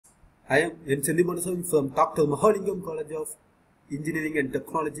I am N.Senthil Madasamy from Dr. Mahalingam College of Engineering and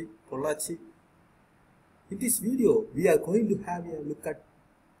Technology, Pollachi. In this video, we are going to have a look at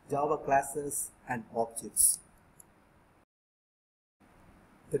Java classes and objects.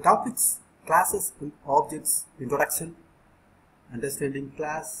 The topics: classes and objects, introduction, understanding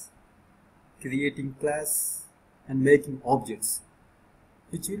class, creating class, and making objects,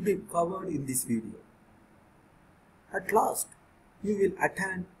 which will be covered in this video. At last, you will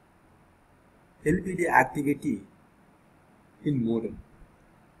attend LPD activity in Moodle.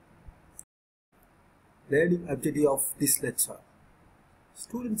 Learning objective of this lecture: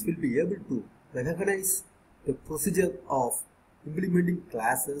 students will be able to recognize the procedure of implementing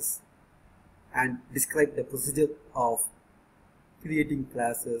classes and describe the procedure of creating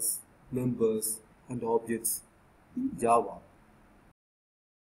classes, members, and objects in Java.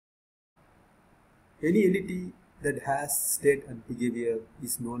 Any entity that has state and behavior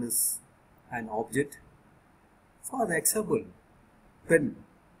is known as an object. For example, pen,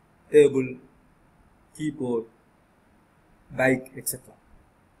 table, keyboard, bike, etc.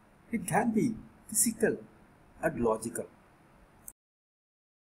 It can be physical and logical.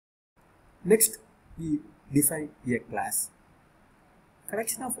 Next, we define a class.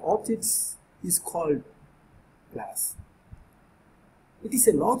 Collection of objects is called class. It is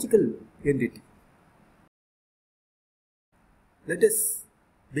a logical entity. Let us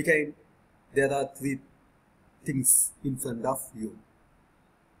begin. There are three things in front of you.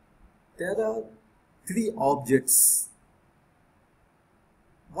 There are three objects.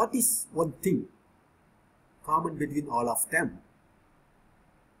 What is one thing common between all of them?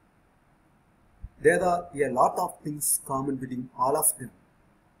 There are a lot of things common between all of them.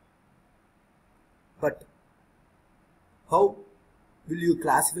 But how will you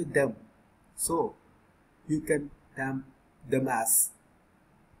classify them so you can term them as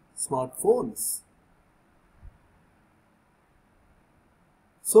smartphones?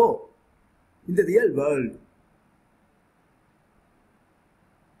 So, in the real world,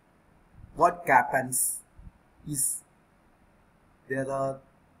 what happens is there are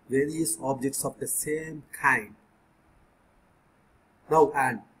various objects of the same kind. Now,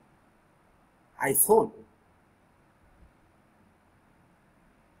 an iPhone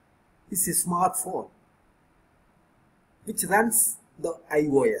is a smartphone which runs the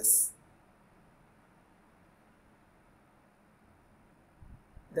iOS.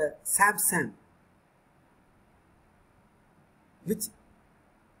 The Samsung, which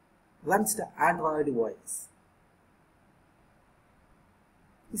runs the Android OS,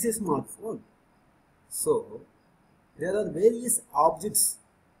 is a smartphone. So, there are various objects.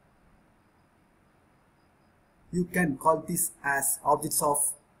 You can call this as objects of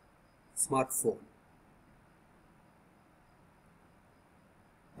smartphone.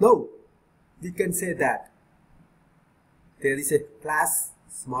 Now, we can say that there is a class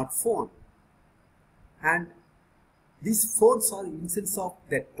smartphone and these phones are instances of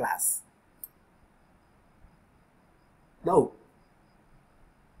that class. Now,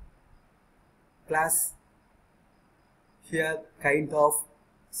 class here kind of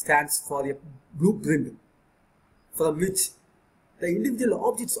stands for a blueprint from which the individual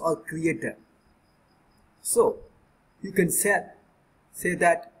objects are created. So, you can say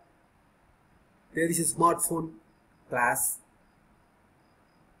that there is a smartphone class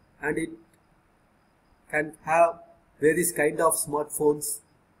and it can have various kind of smartphones,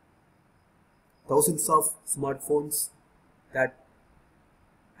 thousands of smartphones that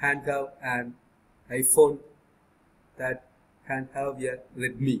can have an iPhone, that can have a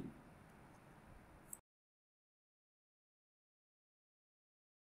Redmi.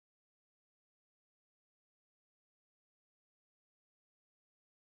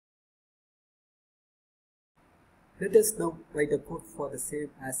 Let us now write a code for the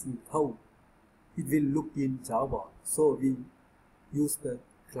same as in how it will look in Java. So we use the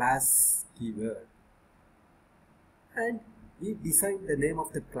class keyword and we define the name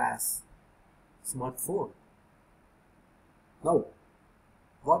of the class smartphone. Now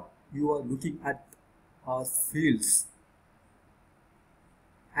what you are looking at are fields,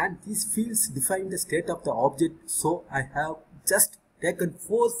 and these fields define the state of the object. So I have just taken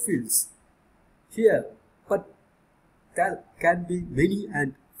 4 fields here, but there can be many,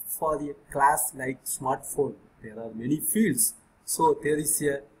 and for a class like smartphone there are many fields. So there is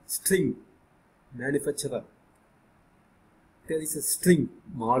a string manufacturer, there is a string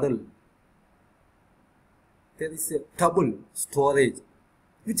model, there is a tuple storage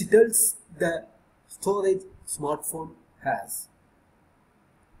which tells the storage smartphone has,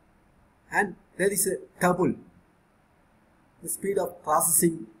 and there is a tuple, the speed of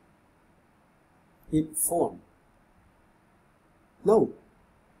processing in phone. Now,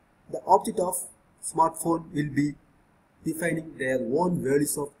 the object of smartphone will be defining their own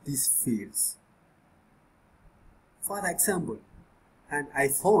values of these fields. For example, an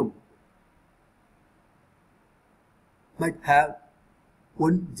iPhone might have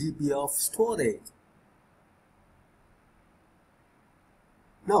 1 GB of storage.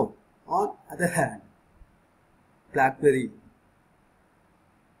 Now, on the other hand, BlackBerry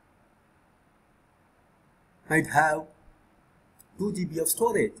might have 2 GB of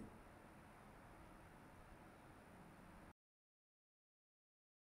storage.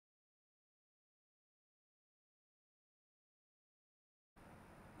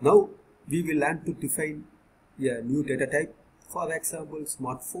 Now we will learn to define a new data type, for example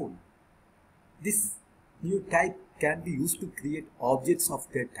smartphone. This new type can be used to create objects of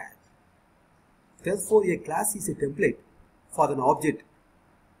that type. Therefore, a class is a template for an object,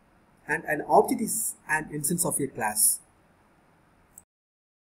 and an object is an instance of a class.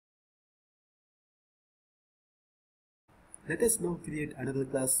 Let us now create another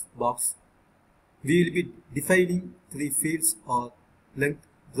class box. We will be defining 3 fields or length,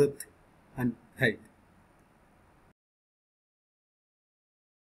 width and height.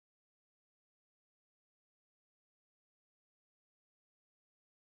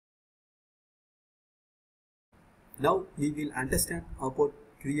 Now we will understand about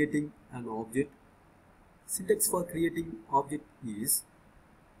creating an object. Syntax for creating object is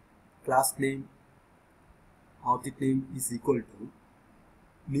class name object name is equal to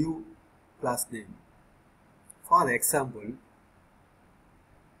new class name. For example,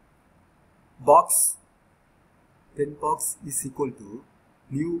 box pen box is equal to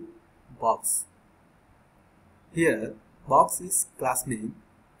new box. Here box is class name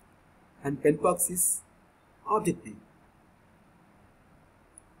and pen box is object name.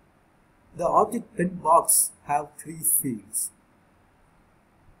 The object pen box have 3 fields.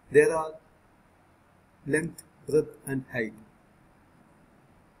 There are length, width and height.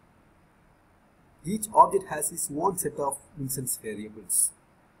 Each object has its own set of instance variables.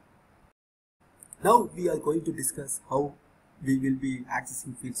 Now we are going to discuss how we will be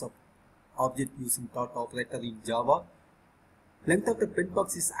accessing fields of object using dot operator in Java. Length of the pen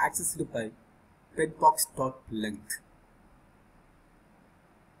box is accessed by penbox.length.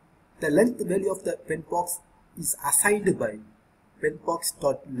 The length value of the pen box is assigned by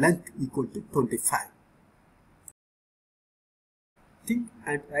penbox.length equal to 25. Think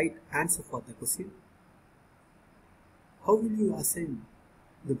and write answer for the question. How will you assign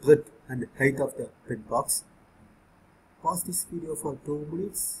the breadth and height of the pen box? Pause this video for 2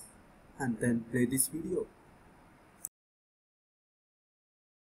 minutes and then play this video.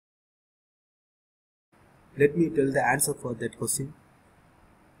 Let me tell the answer for that question.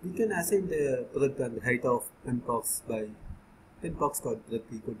 We can assign the breadth and height of pen box by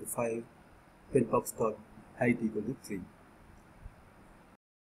penbox.breadth equal to 5, penbox.height equal to 3.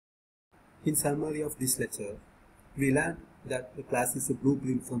 In summary of this lecture, we learned that the class is a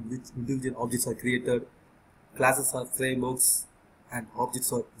blueprint from which individual objects are created. Classes are frameworks and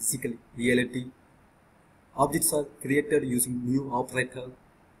objects are physical reality. Objects are created using new operator.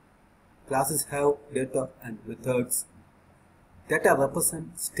 Classes have data and methods. Data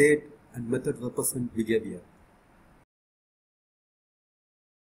represent state and method represent behavior.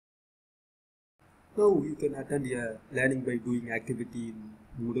 Now you can attend a learning by doing activity in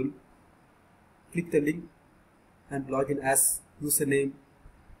Moodle. Click the link and log in as username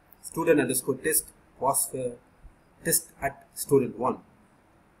student_test was test at student1.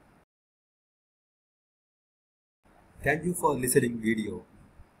 Thank you for listening video.